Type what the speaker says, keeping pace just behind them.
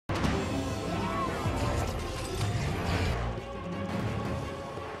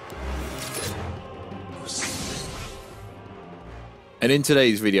And in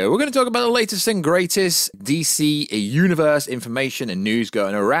today's video, we're going to talk about the latest and greatest DC universe information and news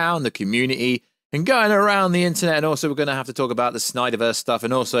going around the community and going around the internet. And also, we're going to have to talk about the SnyderVerse stuff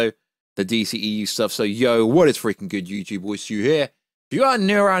and also the DCEU stuff. So, yo, what is freaking good, YouTube? Warstu here. If you are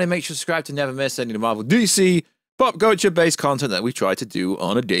new around here, make sure to subscribe to never miss any of the Marvel, DC, pop culture-based content that we try to do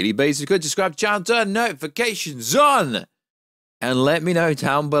on a daily basis. Go subscribe to the channel, turn notifications on. And let me know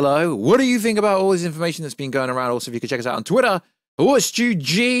down below, what do you think about all this information that's been going around? Also, if you could check us out on Twitter, Warstu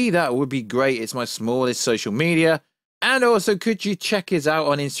G, that would be great. It's my smallest social media. And also, could you check us out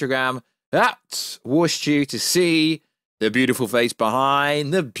on Instagram at Warstu to see the beautiful face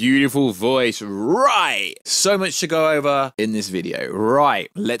behind the beautiful voice. Right. So much to go over in this video. Right.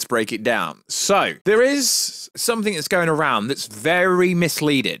 Let's break it down. So, there is something that's going around that's very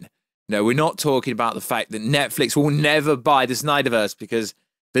misleading. No, we're not talking about the fact that Netflix will never buy the SnyderVerse because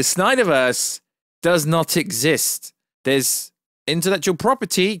the SnyderVerse does not exist. There's intellectual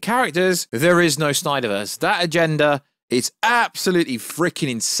property, characters, there is no SnyderVerse. That agenda is absolutely freaking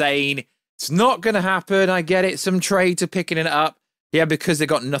insane. It's not going to happen. I get it. Some trades are picking it up. Yeah, because they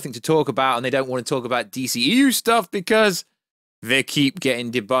got nothing to talk about and they don't want to talk about DCEU stuff because they keep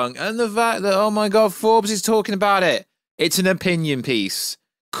getting debunked. And the fact that, oh my God, Forbes is talking about it. It's an opinion piece.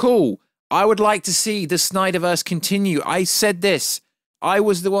 Cool. I would like to see the SnyderVerse continue. I said this. I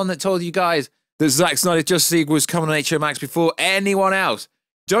was the one that told you guys that Zack Snyder's Justice League was coming on HBO Max before anyone else.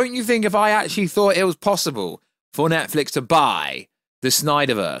 Don't you think if I actually thought it was possible for Netflix to buy the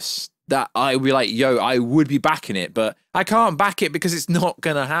SnyderVerse, that I would be like, yo, I would be backing it, but I can't back it because it's not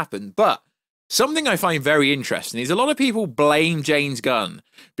going to happen. But something I find very interesting is a lot of people blame James Gunn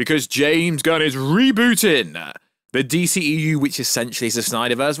because James Gunn is rebooting the DCEU, which essentially is the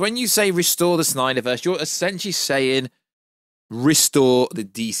SnyderVerse. When you say restore the SnyderVerse, you're essentially saying restore the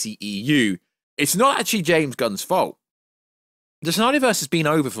DCEU. It's not actually James Gunn's fault. The SnyderVerse has been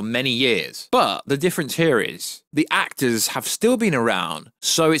over for many years, but the difference here is the actors have still been around,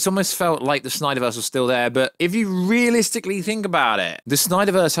 so it's almost felt like the SnyderVerse was still there. But if you realistically think about it, the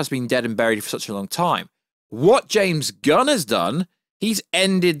SnyderVerse has been dead and buried for such a long time. What James Gunn has done, he's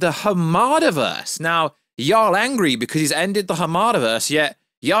ended the Hamadaverse. Now, y'all angry because he's ended the Hamadaverse, yet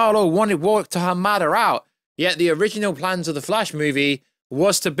y'all all wanted Warwick to Hamada out. Yet the original plans of the Flash movie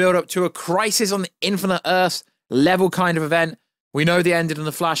was to build up to a Crisis on the Infinite Earths level kind of event. We know they ended on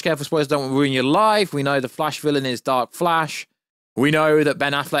the Flash. Careful spoilers don't ruin your life. We know the Flash villain is Dark Flash. We know that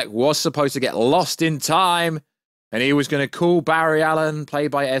Ben Affleck was supposed to get lost in time and he was going to call Barry Allen,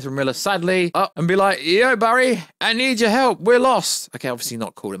 played by Ezra Miller, sadly, up and be like, yo, Barry, I need your help. We're lost. Okay, obviously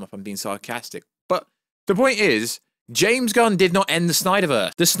not call him up. I'm being sarcastic. But the point is, James Gunn did not end the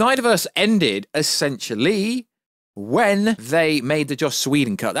SnyderVerse. The SnyderVerse ended, essentially, when they made the Joss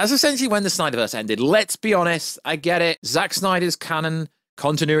Whedon cut. That's essentially when the SnyderVerse ended. Let's be honest. I get it. Zack Snyder's canon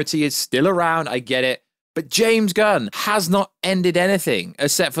continuity is still around. I get it. But James Gunn has not ended anything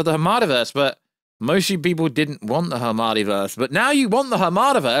except for the Hamadaverse. But most of you people didn't want the Hamadaverse. But now you want the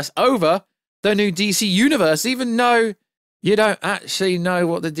Hamadaverse over the new DC universe, even though you don't actually know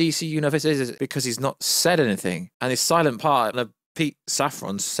what the DC universe is because he's not said anything. And his silent part, Pete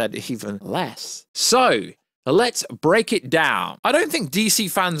Safran, said even less. So, let's break it down. I don't think DC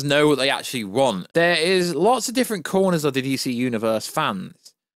fans know what they actually want. There is lots of different corners of the DC universe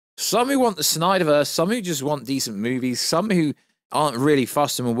fans. Some who want the SnyderVerse, some who just want decent movies, some who aren't really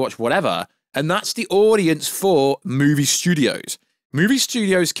fussed and will watch whatever. And that's the audience for movie studios. Movie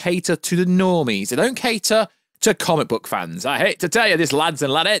studios cater to the normies. They don't cater to comic book fans. I hate to tell you this, lads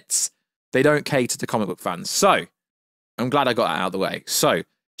and ladettes. They don't cater to comic book fans. So, I'm glad I got that out of the way. So,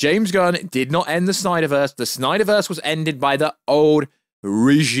 James Gunn did not end the SnyderVerse. The SnyderVerse was ended by the old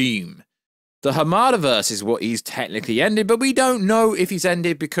regime. The Hamadaverse is what he's technically ended, but we don't know if he's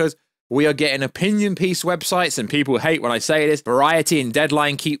ended because we are getting opinion piece websites, and people hate when I say this. Variety and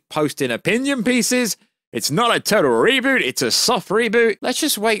Deadline keep posting opinion pieces. It's not a total reboot, it's a soft reboot. Let's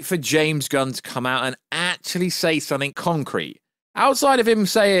just wait for James Gunn to come out and actually say something concrete. Outside of him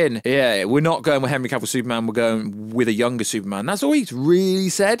saying, yeah, we're not going with Henry Cavill Superman, we're going with a younger Superman. That's all he's really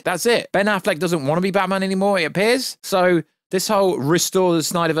said. That's it. Ben Affleck doesn't want to be Batman anymore, it appears. So this whole restore the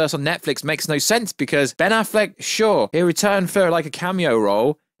SnyderVerse on Netflix makes no sense because Ben Affleck, sure, he'll return for like a cameo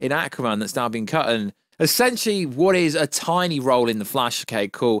role in Aquaman that's now been cut, and essentially what is a tiny role in The Flash. Okay,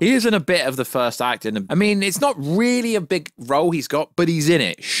 cool. He isn't a bit of the first act. I mean, it's not really a big role he's got, but he's in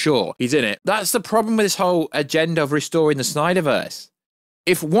it. Sure, he's in it. That's the problem with this whole agenda of restoring the SnyderVerse.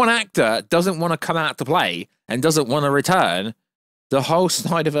 If one actor doesn't want to come out to play and doesn't want to return, the whole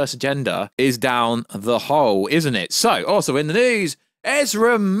SnyderVerse agenda is down the hole, isn't it? So, also in the news,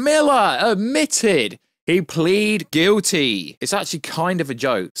 Ezra Miller admitted he plead guilty. It's actually kind of a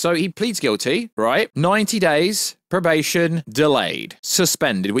joke. So he pleads guilty, right? 90 days, probation, delayed,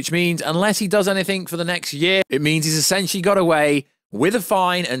 suspended, which means unless he does anything for the next year, it means he's essentially got away with a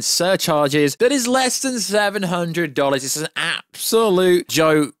fine and surcharges that is less than $700. It's an absolute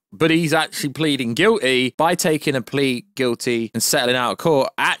joke. But he's actually pleading guilty by taking a plea guilty and settling out of court.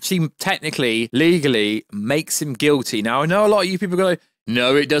 Actually, technically, legally makes him guilty. Now, I know a lot of you people go,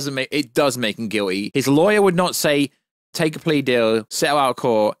 no, it does make him guilty. His lawyer would not say, take a plea deal, settle out of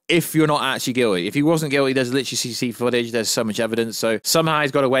court if you're not actually guilty. If he wasn't guilty, there's literally CCTV footage. There's so much evidence. So somehow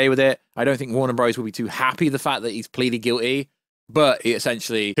he's got away with it. I don't think Warner Bros. Will be too happy with the fact that he's pleaded guilty. But he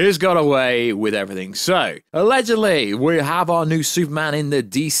essentially has got away with everything. So, allegedly, we have our new Superman in the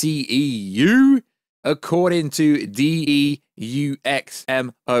DCEU. According to DEUXMOI,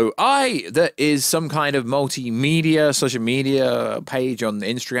 that is some kind of multimedia, social media page on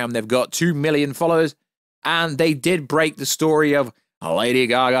Instagram. They've got 2 million followers. And they did break the story of Lady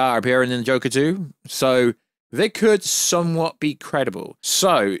Gaga appearing in Joker 2. So, they could somewhat be credible.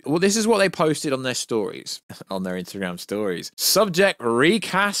 So, well, this is what they posted on their stories, on their Instagram stories. Subject,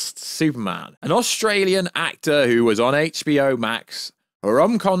 recast Superman. An Australian actor who was on HBO Max,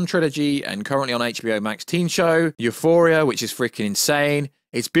 rom-com trilogy, and currently on HBO Max teen show, Euphoria, which is freaking insane.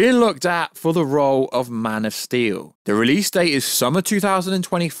 It's being looked at for the role of Man of Steel. The release date is summer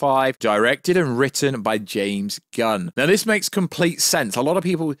 2025, directed and written by James Gunn. Now, this makes complete sense. A lot of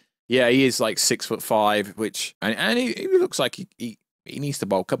people... Yeah, he is like 6'5", which and he looks like he needs to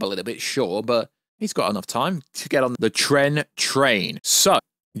bulk up a little bit, sure, but he's got enough time to get on the trend train. So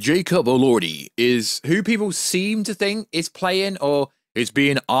Jacob Elordi is who people seem to think is playing or is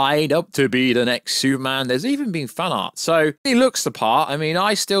being eyed up to be the next Superman. There's even been fan art, so he looks the part. I mean,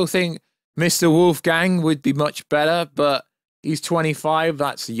 I still think Mr. Wolfgang would be much better, but he's 25,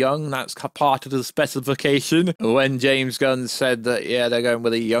 that's young, that's part of the specification. When James Gunn said that, yeah, they're going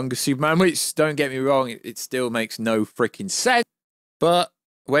with a younger Superman, which, don't get me wrong, it still makes no freaking sense. But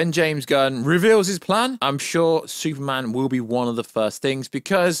when James Gunn reveals his plan, I'm sure Superman will be one of the first things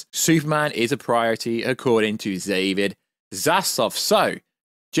because Superman is a priority according to David Zaslav. So,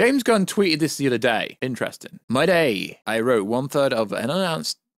 James Gunn tweeted this the other day. Interesting. My day, I wrote 1/3 of an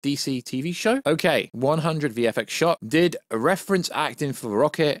unannounced DC TV show. Okay, 100 VFX shot, did a reference acting for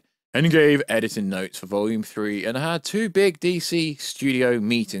Rocket, and gave editing notes for Volume 3, and had 2 big DC studio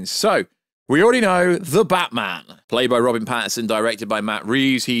meetings. So, we already know The Batman, played by Robin Pattinson, directed by Matt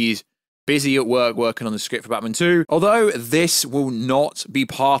Reeves. He's busy at work working on the script for Batman 2. Although this will not be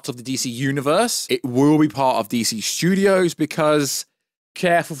part of the DC universe, it will be part of DC Studios because,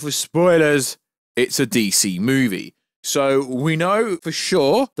 careful for spoilers, it's a DC movie. So we know for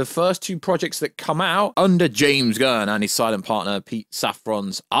sure the first 2 projects that come out under James Gunn and his silent partner Pete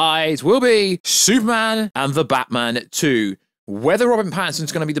Safran's eyes will be Superman and The Batman 2. Whether Robin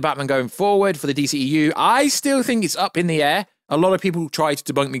Pattinson's going to be the Batman going forward for the DCEU, I still think it's up in the air. A lot of people try to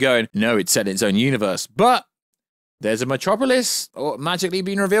debunk me going, no, it's set in its own universe. But there's a Metropolis magically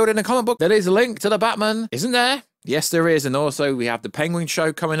being revealed in a comic book that is linked to the Batman, isn't there? Yes, there is. And also we have the Penguin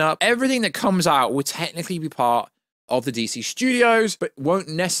show coming up. Everything that comes out will technically be part of the DC Studios, but won't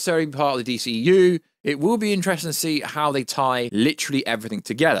necessarily be part of the DCU. It will be interesting to see how they tie literally everything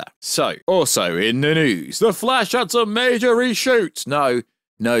together. So, also in the news, The Flash had some major reshoots. No,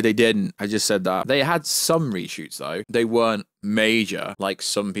 they didn't. I just said that. They had some reshoots, though. They weren't major, like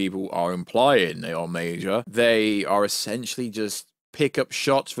some people are implying they are major. They are essentially just pick-up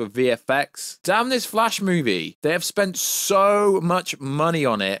shots for VFX. Damn this Flash movie. They have spent so much money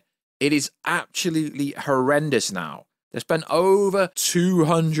on it. It is absolutely horrendous now. They spent over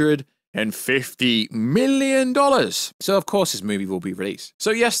 $250 million. So, of course, this movie will be released. So,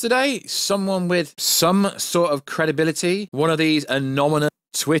 yesterday, someone with some sort of credibility, one of these anonymous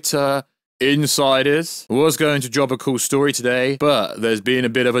Twitter insiders, was going to drop a cool story today, but there's been a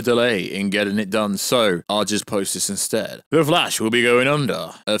bit of a delay in getting it done, so I'll just post this instead. The Flash will be going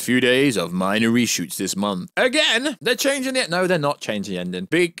under a few days of minor reshoots this month. Again, they're changing it. No, they're not changing the ending.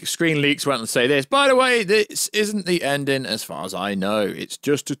 Big Screen Leaks went and say this. By the way, this isn't the ending as far as I know. It's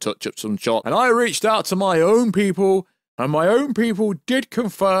just to touch up some shots. And I reached out to my own people, and my own people did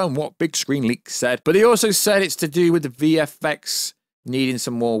confirm what Big Screen Leaks said, but they also said it's to do with the VFX needing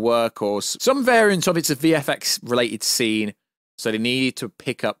some more work or some variant of it's a VFX related scene. So they needed to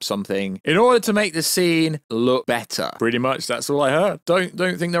pick up something in order to make the scene look better. Pretty much, that's all I heard. Don't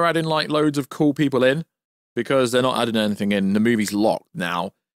think they're adding like loads of cool people in, because they're not adding anything in. The movie's locked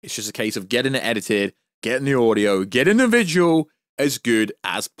now. It's just a case of getting it edited, getting the audio, getting the visual as good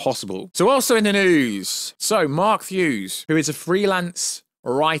as possible. So also in the news, so Mark Hughes, who is a freelance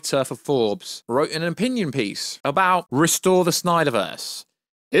writer for Forbes, wrote an opinion piece about Restore the SnyderVerse.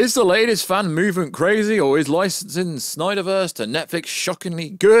 Is the latest fan movement crazy, or is licensing SnyderVerse to Netflix shockingly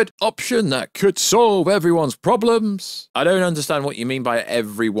good option that could solve everyone's problems? I don't understand what you mean by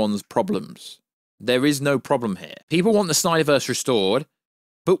everyone's problems. There is no problem here. People want the SnyderVerse restored,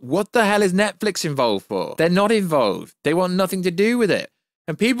 but what the hell is Netflix involved for? They're not involved. They want nothing to do with it.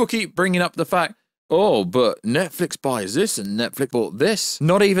 And people keep bringing up the fact, oh, but Netflix buys this and Netflix bought this.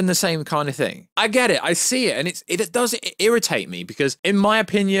 Not even the same kind of thing. I get it. I see it. And it does irritate me because, in my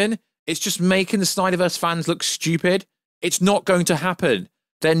opinion, it's just making the SnyderVerse fans look stupid. It's not going to happen.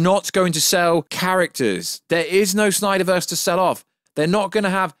 They're not going to sell characters. There is no SnyderVerse to sell off. They're not going to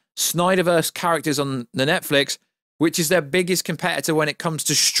have SnyderVerse characters on the Netflix, which is their biggest competitor when it comes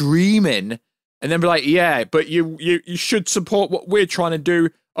to streaming, and then be like, yeah, but you should support what we're trying to do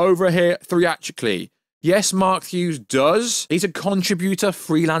over here theatrically. Yes, Mark Hughes does. He's a contributor,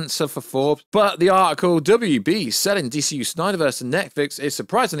 freelancer for Forbes, but the article, WB selling DCU SnyderVerse to Netflix is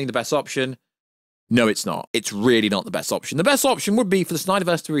surprisingly the best option. No, it's not. It's really not the best option. The best option would be for the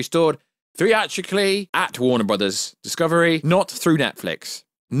SnyderVerse to be restored theatrically at Warner Brothers Discovery, not through Netflix.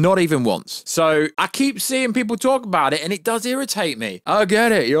 Not even once. So I keep seeing people talk about it and it does irritate me. I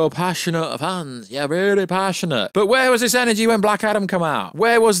get it. You're passionate fans. You're really passionate. But where was this energy when Black Adam come out?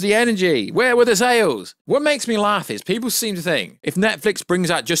 Where was the energy? Where were the sales? What makes me laugh is people seem to think if Netflix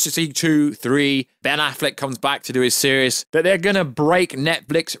brings out Justice League 2, 3, Ben Affleck comes back to do his series, that they're going to break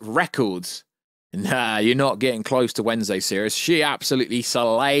Netflix records. Nah, you're not getting close to Wednesday's series. She absolutely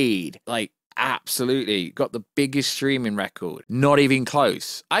slayed. Like, absolutely got the biggest streaming record. Not even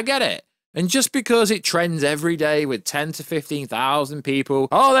close. I get it. And just because it trends every day with 10 to 15,000 people,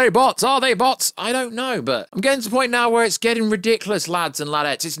 are they bots? Are they bots? I don't know, but I'm getting to the point now where it's getting ridiculous, lads and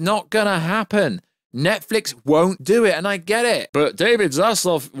ladettes. It's not gonna happen. Netflix won't do it, and I get it. But David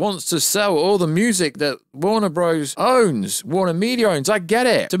Zaslav wants to sell all the music that Warner Bros. Owns, Warner Media owns. I get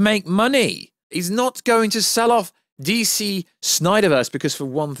it. To make money. He's not going to sell off DC SnyderVerse, because for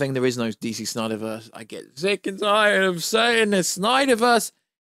one thing, there is no DC SnyderVerse. I get sick and tired of saying this. SnyderVerse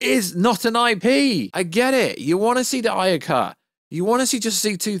is not an IP. I get it. You want to see the Aya cut. You want to see Justice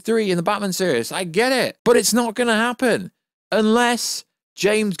League 2, 3 in the Batman series. I get it. But it's not going to happen unless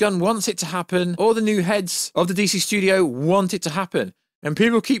James Gunn wants it to happen, or the new heads of the DC studio want it to happen. And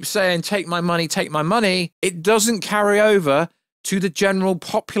people keep saying, take my money, take my money. It doesn't carry over to the general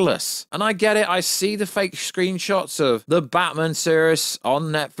populace. And I get it. I see the fake screenshots of the Batman series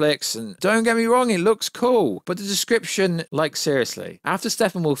on Netflix, and don't get me wrong, it looks cool. But the description, like, seriously. After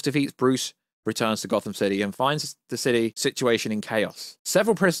Steppenwolf defeats Bruce, returns to Gotham City and finds the city situation in chaos.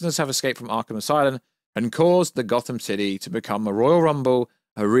 Several prisoners have escaped from Arkham Asylum and caused the Gotham City to become a Royal Rumble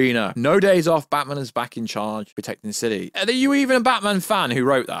arena. No days off, Batman is back in charge, protecting the city. Are you even a Batman fan who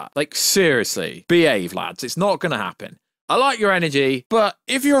wrote that? Like, seriously. Behave, lads. It's not gonna happen. I like your energy, but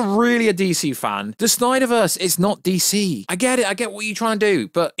if you're really a DC fan, the SnyderVerse is not DC. I get it. I get what you're trying to do,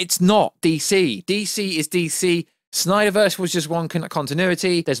 but it's not DC. DC is DC. SnyderVerse was just one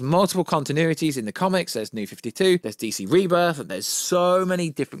continuity. There's multiple continuities in the comics. There's New 52, there's DC Rebirth, and there's so many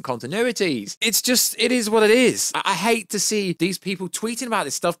different continuities. It's just, it is what it is. I hate to see these people tweeting about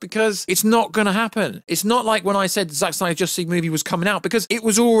this stuff because it's not going to happen. It's not like when I said Zack Snyder's Justice League movie was coming out, because it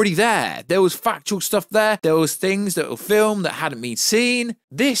was already there. There was factual stuff there. There was things that were filmed that hadn't been seen.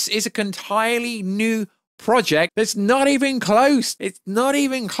 This is an entirely new project that's not even close. It's not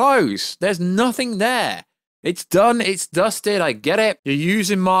even close. There's nothing there. It's done, it's dusted, I get it. You're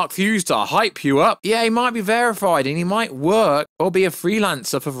using Mark Hughes to hype you up. Yeah, he might be verified and he might work or be a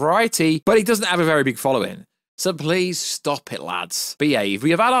freelancer for Variety, but he doesn't have a very big following. So please stop it, lads. Behave. We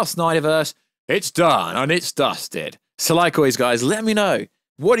have had our SnyderVerse. It's done and it's dusted. So like always, guys, let me know.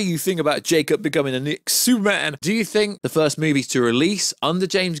 What do you think about Jacob becoming the next Superman? Do you think the first movie to release under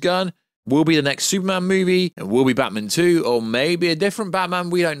James Gunn will be the next Superman movie, and will be Batman 2, or maybe a different Batman?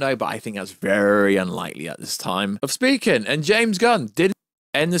 We don't know, but I think that's very unlikely at this time of speaking. And James Gunn didn't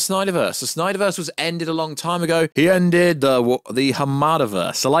end the SnyderVerse. The SnyderVerse was ended a long time ago. He ended the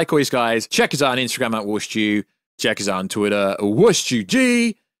Hamadaverse. So like always, guys, check us out on Instagram at Warstu. Check us out on Twitter,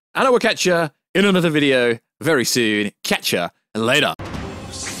 WarstuG. And I will catch you in another video very soon. Catch ya later.